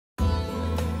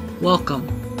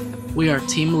Welcome, we are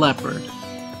Team Leopard.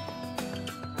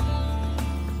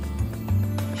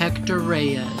 Hector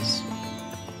Reyes,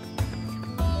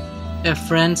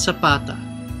 Efren Zapata,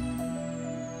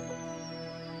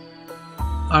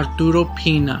 Arturo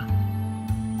Pina,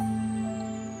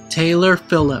 Taylor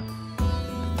Phillip,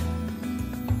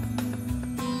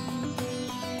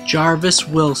 Jarvis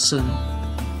Wilson,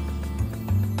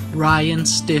 Ryan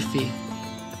Stiffy,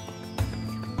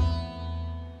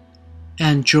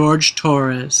 and George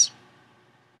Torres.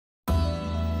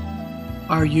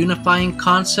 Our unifying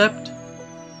concept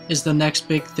is the next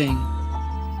big thing.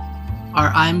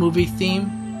 Our iMovie theme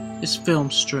is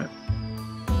Film Strip.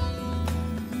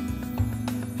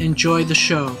 Enjoy the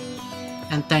show,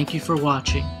 and thank you for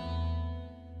watching.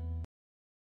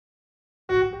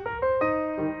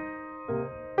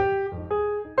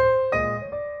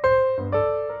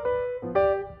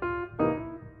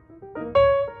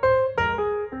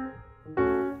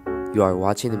 You are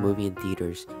watching a movie in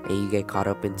theaters and you get caught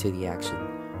up into the action.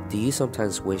 Do you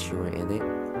sometimes wish you were in it?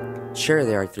 Sure,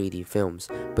 there are 3D films,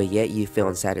 but yet you feel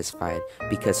unsatisfied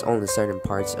because only certain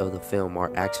parts of the film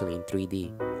are actually in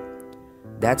 3D.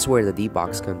 That's where the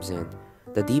D-Box comes in.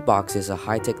 The D-Box is a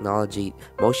high-technology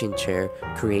motion chair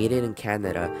created in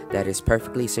Canada that is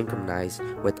perfectly synchronized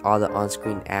with all the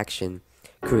on-screen action,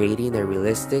 creating a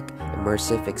realistic,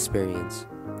 immersive experience.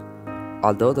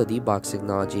 Although the D-Box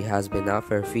technology has been out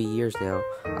for a few years now,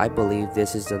 I believe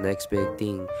this is the next big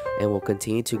thing and will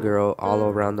continue to grow all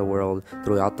around the world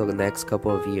throughout the next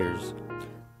couple of years.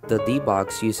 The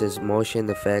D-Box uses motion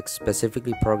effects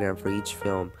specifically programmed for each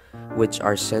film, which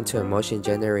are sent to a motion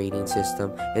generating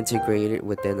system integrated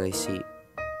within a seat.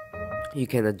 You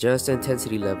can adjust the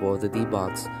intensity level of the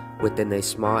D-Box within a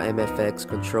small MFX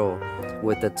control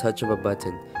with the touch of a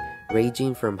button,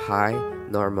 ranging from high,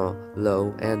 normal,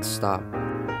 low, and stop.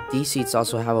 These seats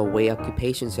also have a weight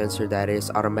occupation sensor that is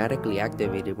automatically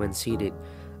activated when seated.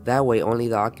 That way only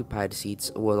the occupied seats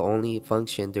will only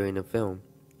function during the film.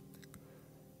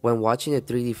 When watching a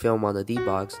 3D film on the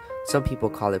D-Box, some people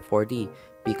call it 4D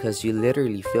because you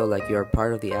literally feel like you are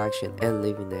part of the action and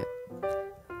living it.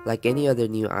 Like any other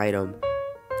new item,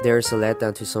 there is a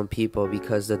letdown to some people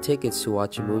because the tickets to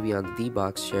watch a movie on the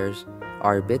D-Box chairs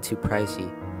are a bit too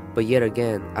pricey. But yet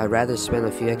again, I'd rather spend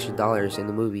a few extra dollars in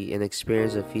the movie and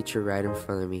experience the feature right in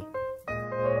front of me.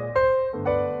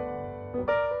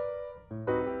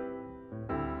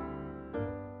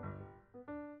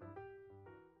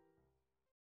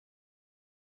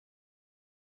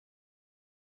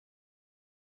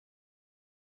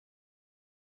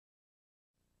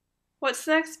 What's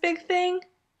the next big thing?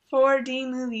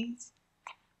 4D movies.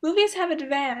 Movies have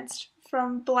advanced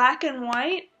from black and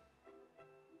white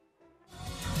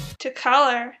to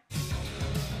color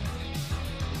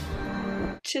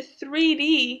to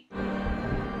 3D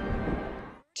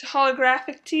to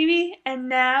holographic TV and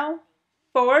now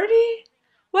 4D?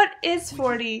 What is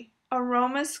 4D?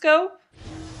 Aromascope?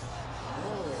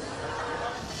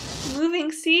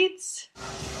 Moving seats?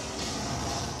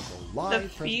 The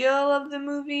feel of the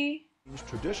movie?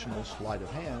 Traditional sleight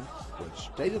of hand with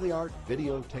state-of-the-art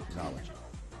video technology.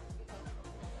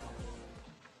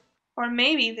 Or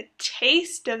maybe the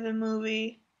taste of the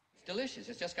movie. It's delicious.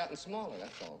 It's just gotten smaller,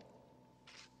 that's all.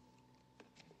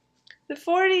 The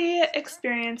 4D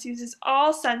experience uses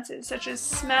all senses such as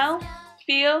smell,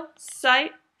 feel,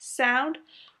 sight, sound,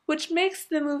 which makes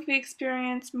the movie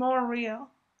experience more real.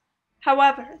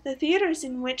 However, the theaters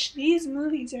in which these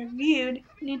movies are viewed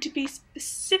need to be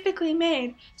specifically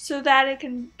made so that it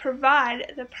can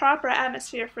provide the proper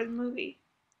atmosphere for the movie.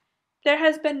 There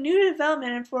has been new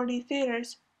development in 4D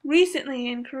theaters. Recently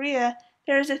in Korea,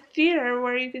 there is a theater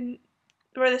where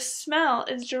the smell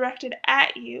is directed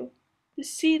at you, the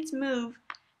seats move,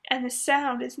 and the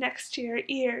sound is next to your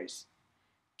ears.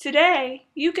 Today,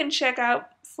 you can check out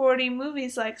 4D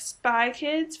movies like Spy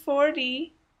Kids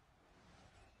 4D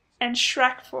and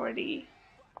Shrek 4D.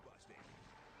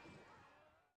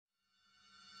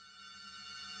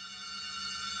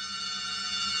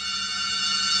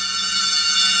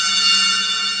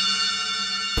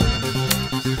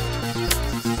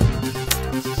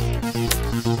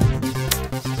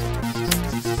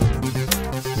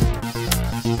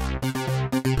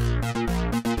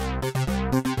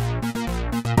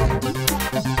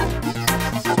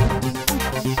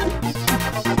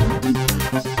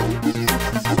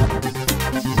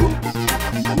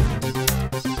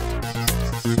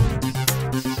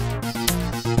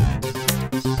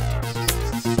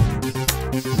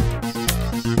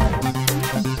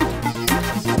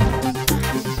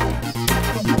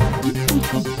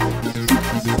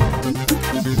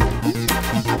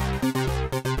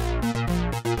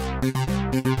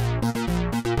 Thank you.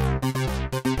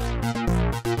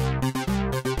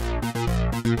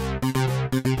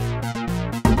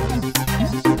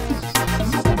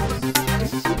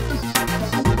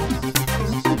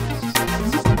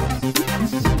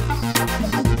 Bye.